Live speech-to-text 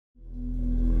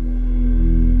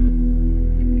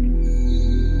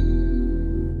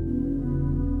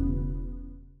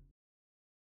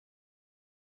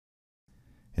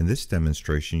this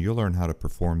demonstration, you'll learn how to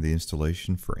perform the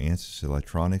installation for Ansys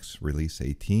Electronics Release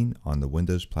 18 on the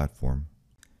Windows platform.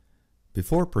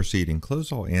 Before proceeding,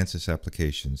 close all Ansys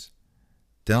applications.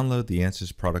 Download the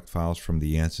Ansys product files from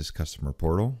the Ansys customer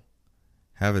portal.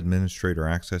 Have administrator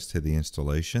access to the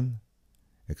installation.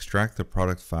 Extract the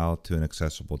product file to an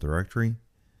accessible directory.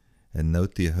 And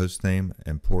note the hostname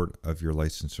and port of your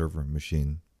license server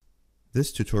machine.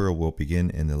 This tutorial will begin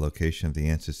in the location of the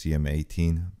Ansys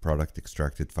EM18 product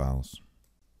extracted files.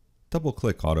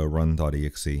 Double-click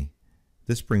autorun.exe.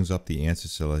 This brings up the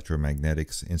Ansys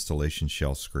Electromagnetics installation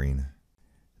shell screen.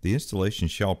 The installation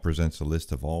shell presents a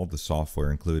list of all the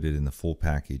software included in the full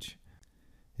package.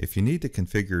 If you need to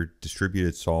configure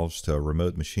distributed solves to a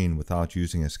remote machine without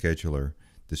using a scheduler,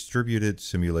 distributed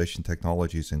simulation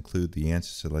technologies include the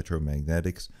Ansys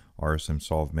Electromagnetics RSM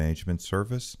Solve Management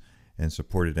Service and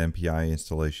supported MPI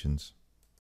installations.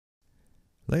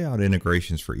 Layout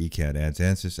integrations for ECAD adds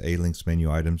Ansys A-Links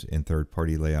menu items and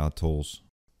third-party layout tools.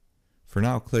 For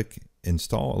now, click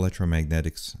Install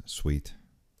Electromagnetics Suite.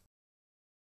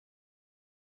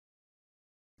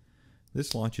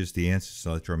 This launches the Ansys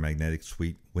Electromagnetics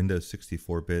Suite Windows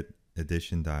 64-bit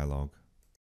Edition dialog.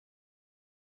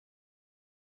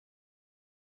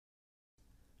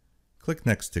 Click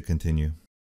Next to continue.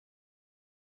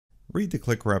 Read the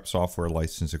ClickWrap software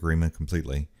license agreement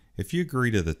completely. If you agree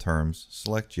to the terms,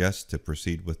 select Yes to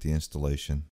proceed with the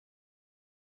installation.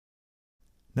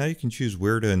 Now you can choose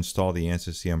where to install the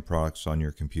Ansys EM products on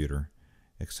your computer.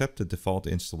 Accept the default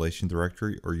installation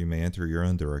directory, or you may enter your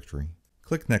own directory.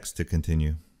 Click Next to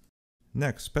continue.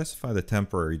 Next, specify the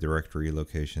temporary directory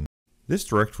location. This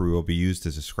directory will be used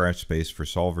as a scratch space for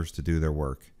solvers to do their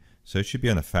work, so it should be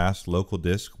on a fast local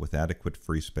disk with adequate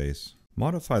free space.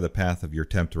 Modify the path of your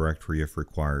temp directory if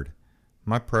required.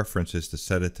 My preference is to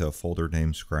set it to a folder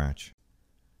named Scratch.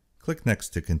 Click Next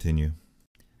to continue.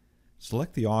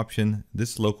 Select the option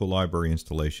This Local Library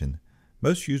Installation.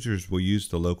 Most users will use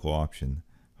the local option.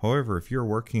 However, if you're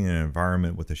working in an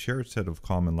environment with a shared set of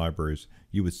common libraries,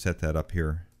 you would set that up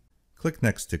here. Click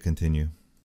Next to continue.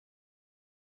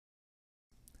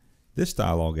 This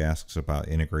dialog asks about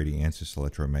integrating Ansys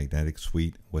Electromagnetics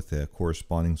Suite with the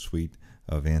corresponding suite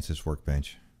of Ansys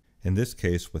Workbench. In this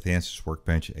case, with Ansys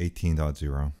Workbench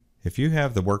 18.0. If you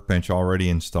have the Workbench already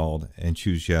installed and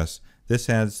choose Yes, this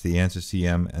adds the Ansys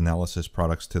EM Analysis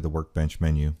products to the Workbench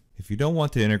menu. If you don't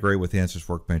want to integrate with Ansys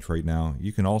Workbench right now,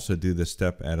 you can also do this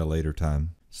step at a later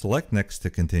time. Select Next to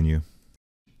continue.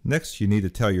 Next, you need to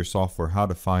tell your software how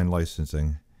to find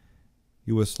licensing.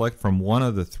 You will select from one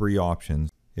of the three options.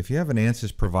 If you have an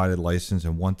Ansys provided license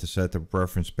and want to set the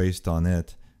reference based on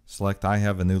it, select I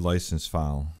have a new license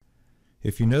file.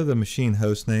 If you know the machine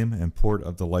hostname and port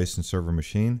of the license server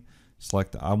machine,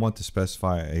 select I want to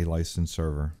specify a license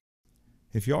server.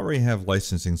 If you already have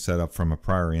licensing set up from a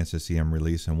prior Ansys EM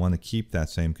release and want to keep that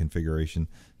same configuration,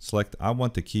 select I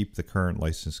want to keep the current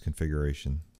license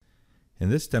configuration. In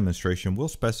this demonstration, we'll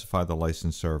specify the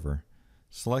license server.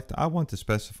 Select I want to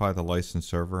specify the license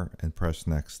server and press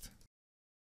Next.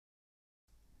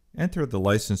 Enter the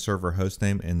license server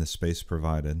hostname in the space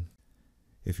provided.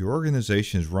 If your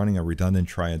organization is running a redundant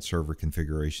triad server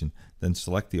configuration, then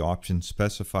select the option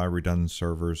Specify Redundant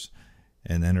Servers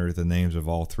and enter the names of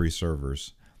all three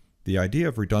servers. The idea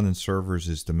of redundant servers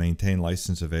is to maintain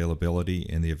license availability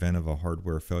in the event of a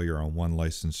hardware failure on one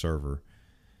license server.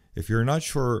 If you're not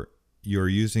sure you're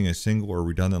using a single or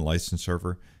redundant license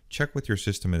server, check with your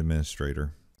system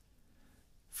administrator.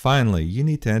 Finally, you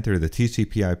need to enter the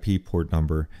TCP/IP port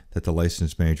number that the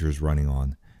license manager is running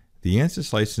on. The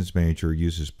Ansys License Manager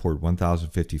uses port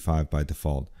 1055 by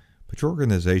default, but your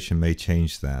organization may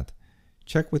change that.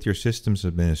 Check with your systems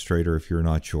administrator if you're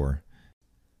not sure.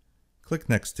 Click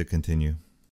Next to continue.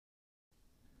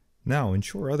 Now,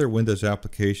 ensure other Windows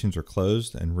applications are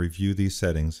closed and review these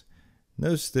settings.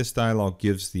 Notice this dialog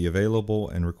gives the available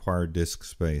and required disk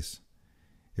space.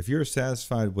 If you're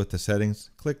satisfied with the settings,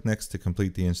 click Next to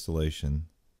complete the installation.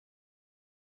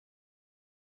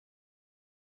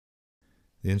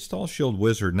 The Install Shield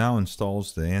wizard now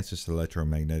installs the Ansys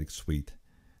Electromagnetics Suite.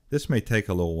 This may take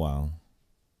a little while.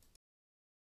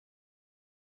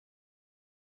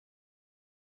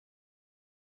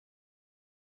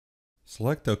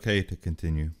 Select OK to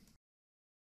continue.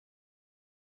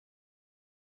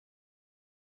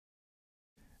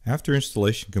 After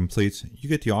installation completes, you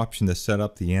get the option to set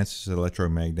up the Ansys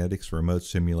Electromagnetics Remote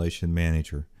Simulation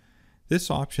Manager.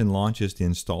 This option launches the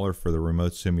installer for the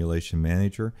Remote Simulation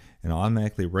Manager and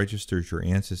automatically registers your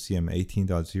Ansys EM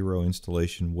 18.0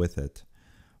 installation with it.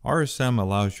 RSM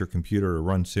allows your computer to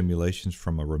run simulations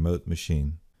from a remote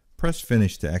machine. Press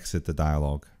Finish to exit the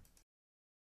dialog.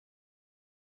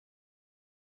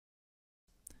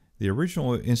 The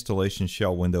original installation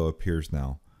shell window appears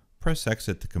now. Press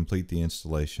Exit to complete the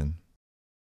installation.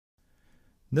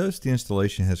 Notice the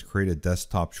installation has created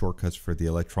desktop shortcuts for the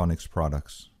electronics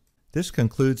products. This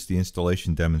concludes the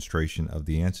installation demonstration of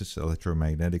the Ansys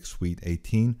Electromagnetics Suite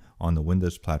 18 on the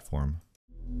Windows platform.